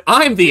me and said,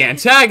 I'm the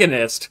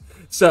antagonist.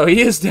 So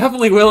he is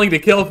definitely willing to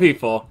kill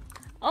people.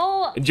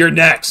 Oh, And you're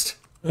next.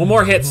 One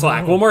more hit,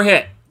 Slack. One more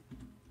hit.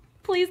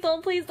 please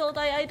don't, please don't.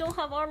 I don't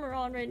have armor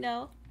on right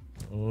now.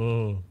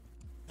 Oh.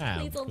 Ah,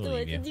 Please don't we'll do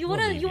leave it. you. You We'll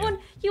wanna leave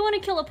you wanna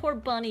kill a poor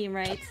bunny,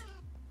 right?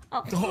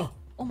 Oh,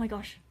 oh my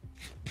gosh.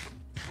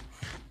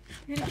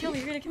 You're gonna kill me.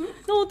 You're gonna kill me.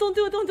 No, don't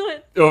do it. Don't do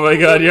it. Oh my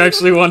god, you're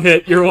actually one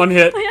hit. You're one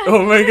hit. Yeah.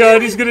 Oh my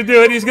god, he's gonna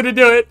do it. He's gonna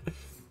do it.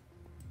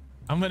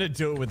 I'm gonna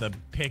do it with a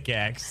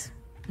pickaxe.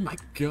 Oh my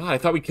god, I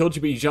thought we killed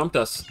you, but you jumped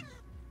us.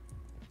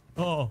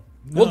 Oh.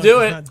 We'll no, do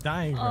she's it. Not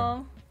dying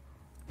from-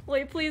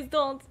 Wait, please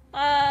don't.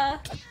 Oh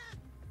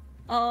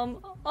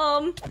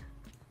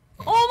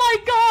my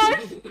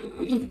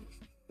gosh!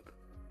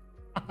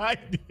 I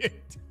did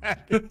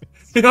that.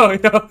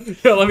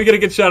 Yo, let me get a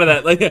good shot of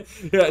that. Like,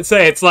 yeah,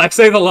 say it, Slack.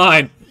 Say the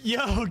line.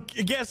 Yo,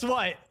 guess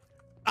what?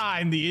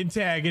 I'm the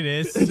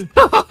antagonist.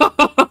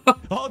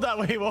 Hold on,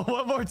 wait,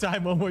 one more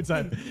time, one more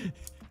time.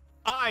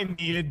 I'm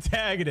the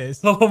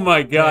antagonist. Oh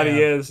my god, he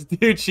Yeah. is.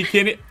 Dude, she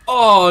can't...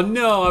 Oh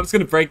no, I was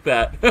gonna break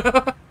that.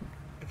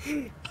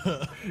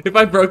 If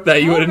I broke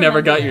that, you would have never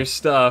remember got that. your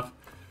stuff.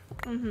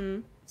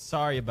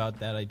 Sorry about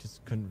that, I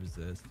just couldn't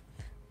resist.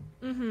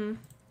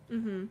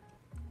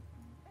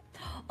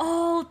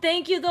 Oh,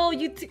 thank you though.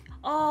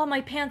 Oh,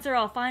 my pants are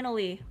off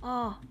finally.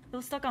 Oh, it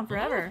was stuck on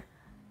forever.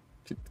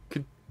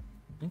 Could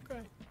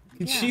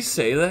Okay. she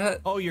say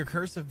that? Oh, your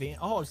curse of van.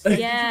 Oh,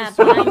 Yeah,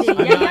 thank you so binding.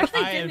 much. Yeah, you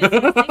actually I- did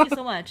this. Thank you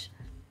so much.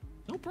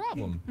 No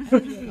problem.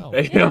 No.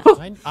 There you go.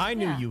 I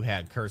knew Yeah. you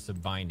had curse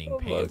of binding my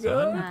pants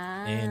God. on,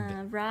 Ah,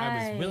 and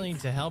I was willing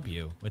right. to help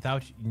you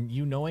without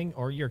you knowing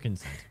or your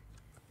consent.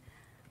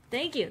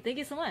 Thank you. Thank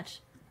you so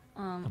much.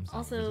 I'm sorry,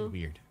 Also, this is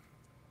weird.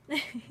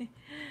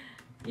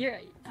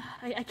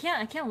 I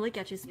can't look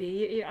at you,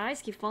 Speedy. Your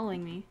eyes keep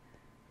following me.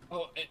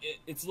 Oh,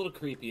 it's a little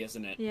creepy,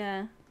 isn't it?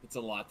 Yeah. It's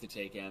a lot to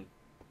take in.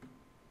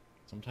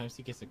 Sometimes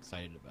he gets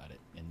excited about it,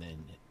 and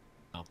then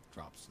mouth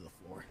drops to the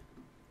floor.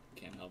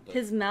 Can't help it.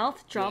 His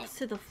mouth drops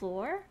to the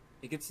floor?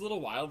 It gets a little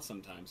wild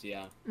sometimes,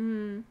 yeah.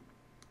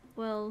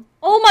 Well...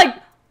 Oh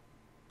my...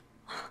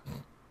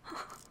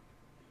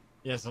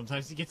 Yeah,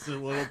 sometimes he gets a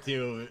little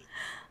too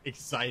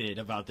excited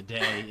about the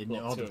day and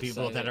Little all the too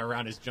people that excited. are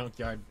around his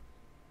junkyard.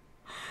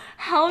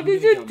 How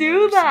did you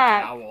do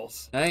that?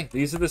 Hey,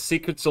 these are the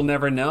secrets you'll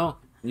never know.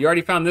 You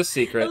already found this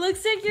secret. It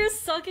looks like you're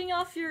sucking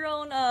off your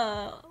own,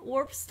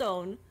 warp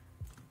stone.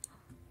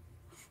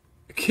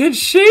 Can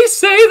she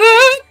say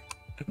that?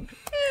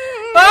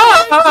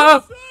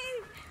 Ah!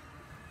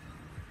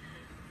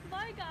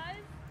 Bye, guys.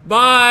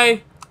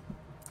 Bye.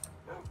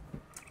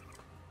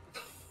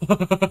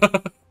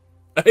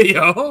 Hey,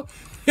 yo,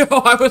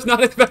 I was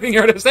not expecting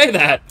her to say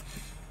that.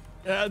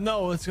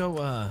 No, let's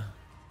go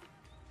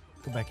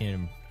back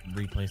in and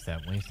replace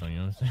that waystone, you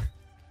know what I'm saying?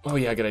 Oh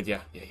yeah, good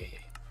idea. Yeah.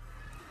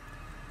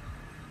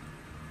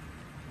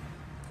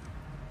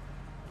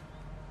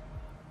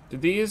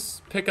 Did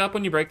these pick up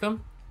when you break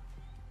them?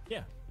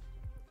 Yeah.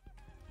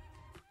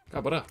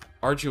 God, what a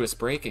arduous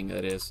breaking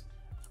that is.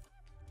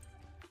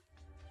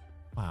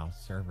 Wow,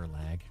 server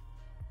lag.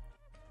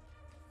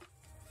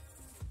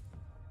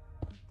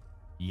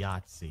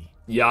 Yahtzee.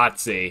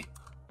 Yahtzee.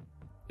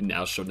 And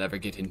now she'll never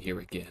get in here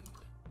again.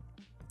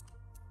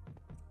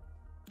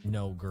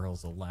 No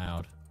girls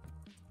allowed.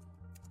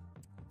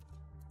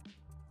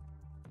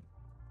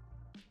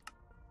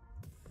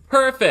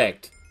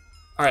 Perfect.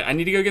 All right, I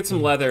need to go get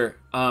some leather,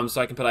 so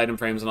I can put item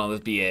frames on all this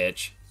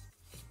BH.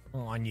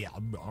 Oh, yeah.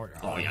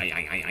 Oh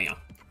yeah.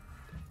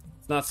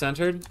 It's not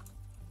centered.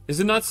 Is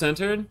it not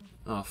centered?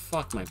 Oh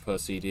fuck my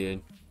pussy,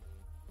 dude.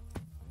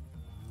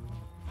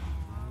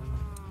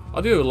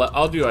 I'll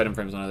do item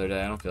frames another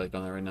day. I don't feel like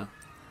doing that right now.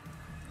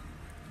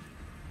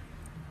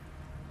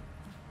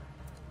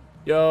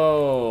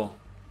 Yo.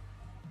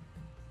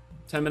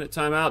 10-minute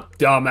timeout,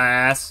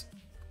 dumbass.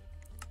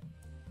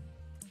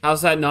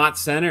 How's that not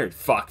centered,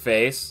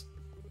 fuckface?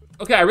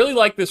 Okay, I really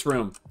like this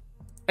room.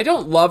 I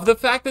don't love the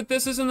fact that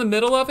this is in the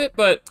middle of it,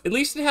 but at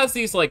least it has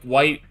these, like,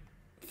 white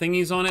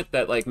thingies on it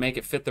that, like, make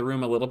it fit the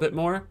room a little bit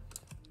more.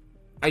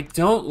 I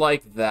don't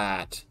like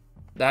that.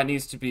 That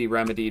needs to be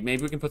remedied.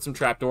 Maybe we can put some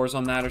trapdoors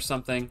on that or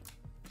something.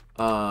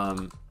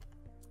 Let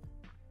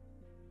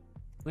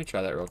me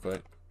try that real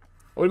quick.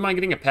 I wouldn't mind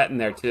getting a pet in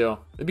there, too.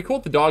 It'd be cool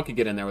if the dog could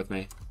get in there with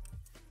me.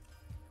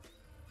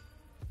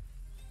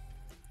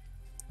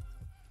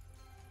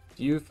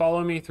 Do you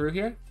follow me through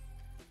here?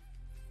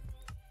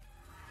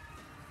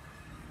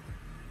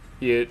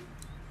 Cute.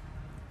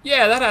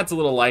 Yeah, that adds a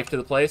little life to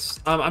the place.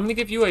 I'm gonna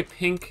give you a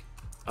pink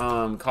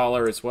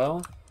collar as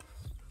well.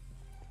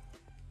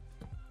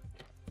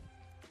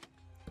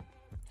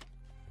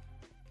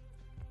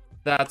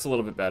 That's a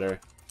little bit better.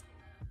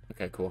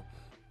 Okay, cool.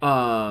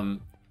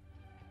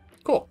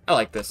 Cool. I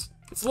like this.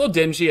 It's a little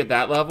dingy at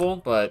that level,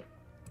 but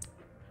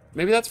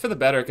maybe that's for the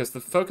better because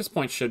the focus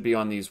point should be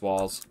on these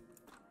walls.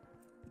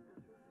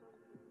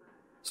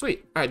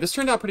 Sweet. All right, this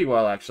turned out pretty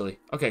well, actually.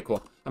 Okay,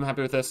 cool. I'm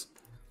happy with this.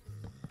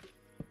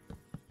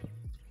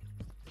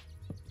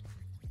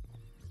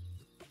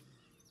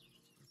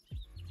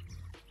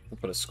 We'll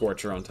put a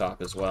scorcher on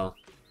top as well.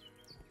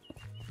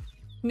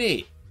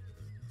 Neat.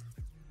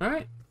 All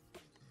right.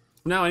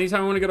 Now,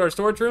 anytime we want to go to our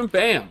storage room,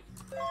 bam.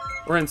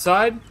 We're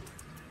inside.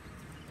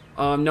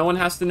 No one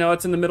has to know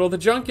it's in the middle of the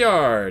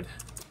junkyard.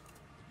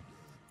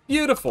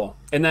 Beautiful.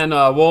 And then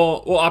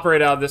we'll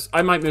operate out of this.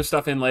 I might move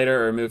stuff in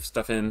later or move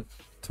stuff in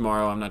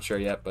tomorrow. I'm not sure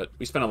yet, but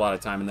we spent a lot of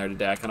time in there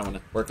today. I kind of want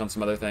to work on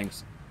some other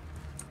things.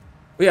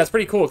 But yeah, it's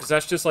pretty cool because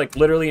that's just like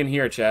literally in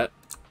here, chat.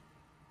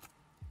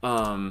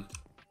 But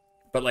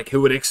like,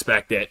 who would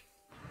expect it?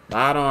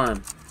 That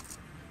arm.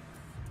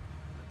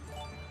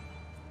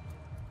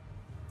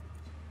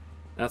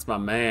 That's my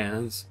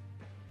man's.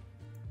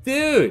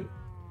 Dude.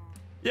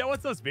 Yeah,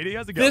 what's up, Speedy?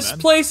 How's it going, This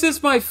place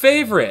is my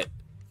favorite.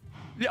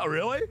 Yeah,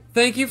 really?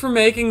 Thank you for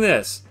making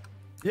this.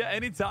 Yeah,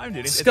 anytime,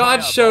 dude.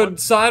 Scott showed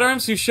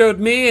sidearms, who showed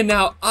me, and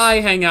now I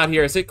hang out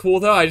here. Is it cool,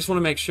 though? I just want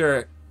to make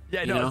sure.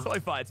 Yeah, no, it's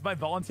totally fine. It's my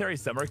voluntary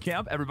summer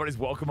camp. Everybody's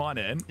welcome on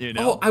in, you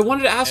Oh, know? I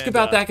wanted to ask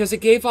about that, because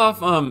it gave off,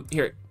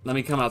 here, let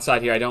me come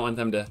outside here. I don't want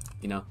them to,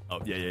 you know. Oh,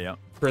 yeah.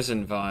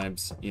 Prison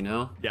vibes, you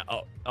know? Yeah,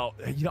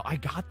 you know, I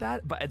got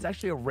that, but it's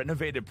actually a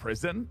renovated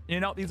prison. You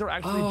know, these are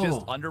actually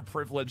just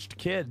underprivileged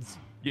kids,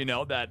 you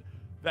know, that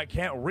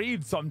can't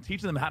read, so I'm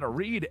teaching them how to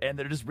read, and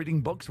they're just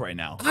reading books right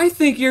now. I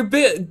think you're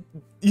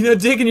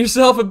digging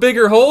yourself a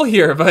bigger hole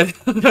here, but...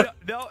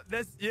 no,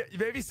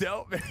 maybe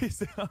so,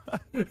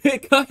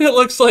 It kind of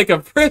looks like a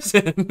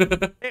prison.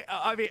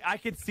 I mean, I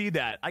could see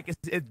that.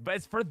 But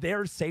it's for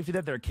their safety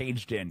that they're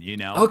caged in, you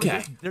know?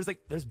 Okay.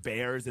 There's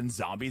bears and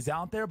zombies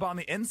out there, but on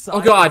the inside,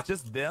 oh, God. it's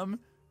just them.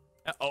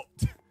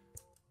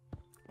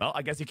 Well,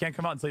 I guess you can't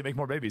come out until you make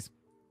more babies.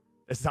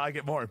 This is how I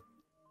get more.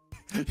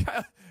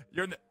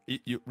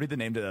 You read the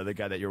name to the other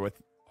guy that you're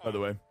with, by the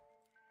way.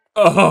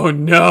 Oh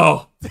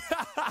no!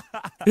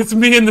 It's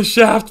me and the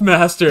Shaft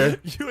Master.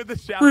 You and the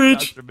Shaft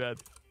Master, man.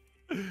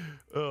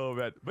 Oh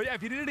man, but yeah,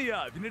 if you need any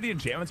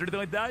enchantments or anything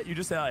like that, you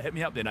just hit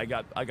me up. Then I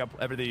got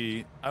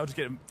everything. I'll just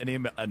get any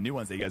new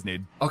ones that you guys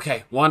need.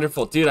 Okay,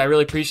 wonderful, dude. I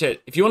really appreciate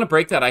it. If you want to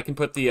break that, I can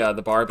put the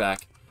bar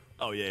back.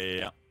 Oh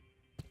yeah.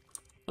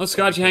 Oh,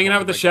 Scott, you hanging out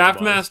with the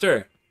Shaft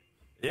Master?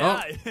 Yeah.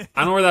 Oh, I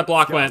don't know where that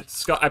block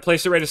went. I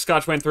placed it right as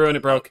Scotch went through and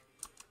it broke.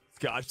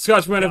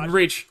 Scotch, we might have a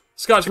breach.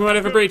 Scotch, we might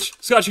have a breach.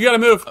 Scotch, you gotta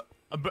move.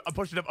 I'm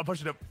pushing up.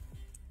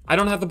 I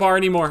don't have the bar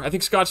anymore. I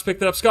think Scotch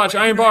picked it up. Scotch,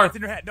 iron bar. It's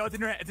in your head. No, it's in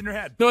your head. It's in your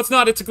head. No, it's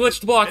not. It's a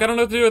glitched block. I don't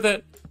know what to do with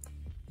it.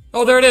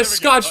 Oh, there it is.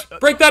 Scotch,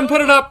 break that and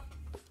put it up.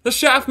 The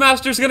Shaft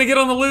Master's gonna get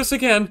on the loose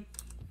again.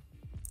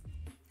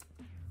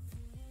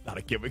 Not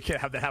again. We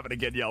can't have that happen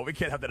again, yo. We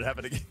can't have that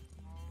happen again.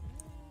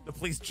 The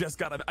police just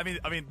got. I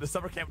mean, the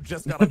summer camp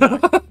just got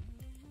back.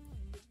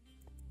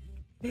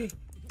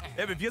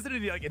 If you guys have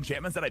any like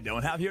enchantments that I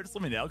don't have here, just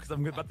let me know because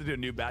I'm about to do a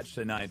new batch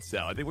tonight.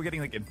 So I think we're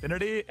getting like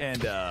infinity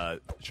and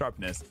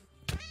sharpness.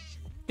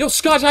 Yo,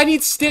 Scotch, I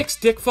need sticks,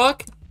 dick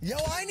fuck. Yo,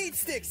 I need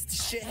sticks,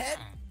 shithead.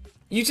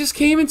 You just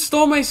came and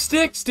stole my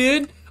sticks,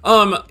 dude.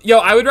 Yo,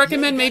 I would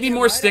recommend maybe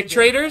more stick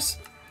traders.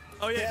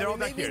 Oh yeah, they're all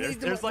back here.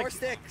 There's like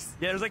sticks.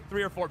 Yeah, there's like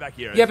 3 or 4 back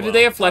here. Yeah, but do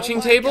they have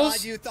fletching tables?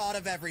 God, you thought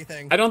of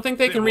everything. I don't think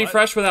they can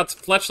refresh without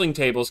fletchling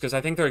tables because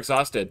I think they're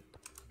exhausted.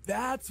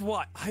 That's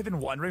what I've been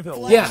wondering for the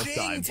longest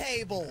time.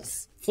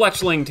 Tables.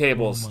 Fletchling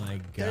tables. Oh my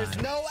god.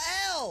 There's no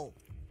L.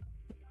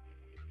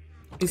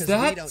 Is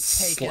that we don't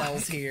take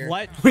L's here.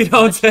 What? We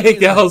don't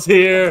take L's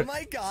here. Oh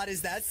my god,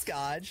 is that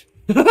Scotch?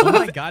 Oh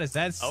my god, is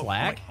that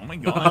Slack? Oh my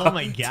god. Oh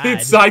my god.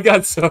 Dude, I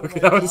got so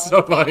good. That was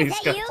so funny.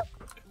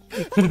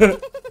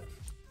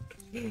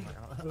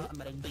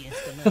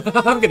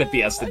 I'm gonna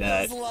BS the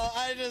net.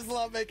 I just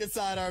love making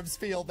sidearms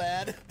feel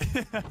bad.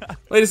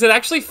 Wait, is it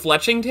actually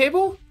fletching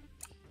table?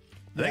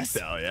 I think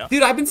so, yeah.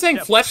 Dude, I've been saying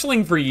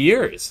fletchling for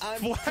years.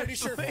 I'm pretty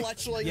sure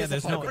fletchling is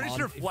a I'm pretty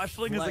sure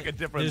fleshling is like a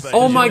different thing.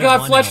 Oh my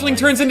god, fletchling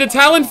turns into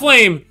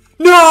Talonflame!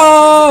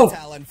 No!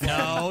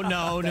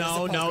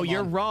 No,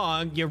 you're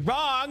wrong. You're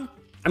wrong.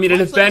 I mean,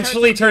 it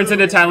eventually turns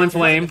into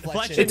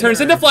Talonflame. It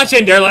turns into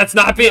Fletchinder, let's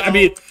not be, I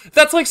mean,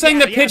 that's like saying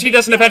that Pidgey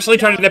doesn't eventually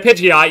turn into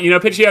Pidgeot. You know,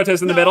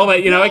 Pidgeotto's in the middle,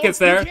 but you know, it gets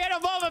there. You can't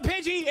evolve a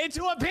Pidgey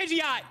into a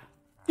Pidgeot.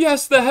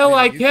 Yes, the hell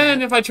I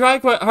can if I try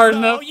quite hard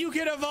enough. No, you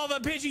can evolve a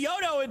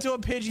Pidgeotto into a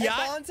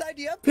Pidgeot.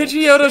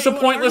 Pidgeotto's a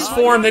pointless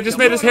form. They just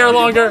made his hair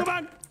longer.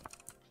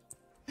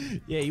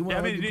 Yeah, you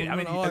want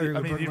to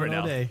right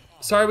now.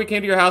 Sorry we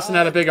came to your house and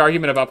had a big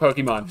argument about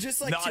Pokemon.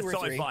 Just like no, 2 it's or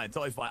totally 3. fine.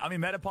 Totally fine. I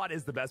mean, Metapod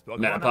is the best Pokemon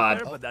Metapod. out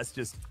there, but that's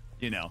just,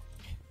 you know.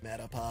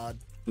 Metapod.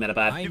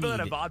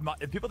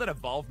 People that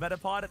evolve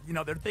Metapod, you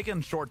know, they're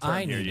thinking short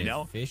term here, you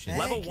know.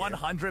 Level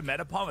 100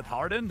 Metapod with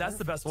Harden, that's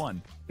the best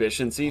one.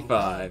 Efficiency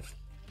 5.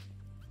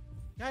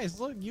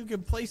 Guys, look, you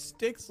can play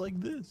sticks like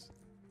this.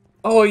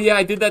 Oh yeah,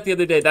 I did that the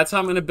other day. That's how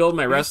I'm gonna build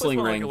my Can you wrestling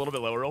push one, ring. like, a little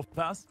bit lower real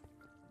fast.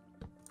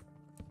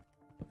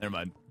 Never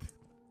mind.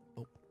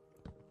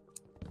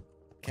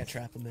 Can't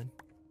trap him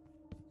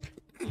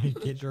in.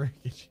 Get your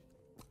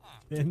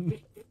in.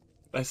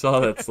 I saw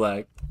that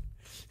Slag.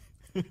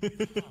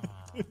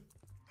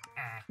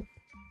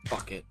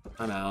 Fuck it.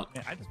 I'm out.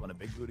 Man, I just want a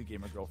big booty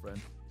gamer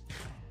girlfriend.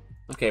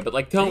 Okay, but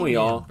like, don't we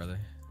all? Brother.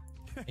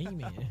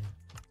 Amen.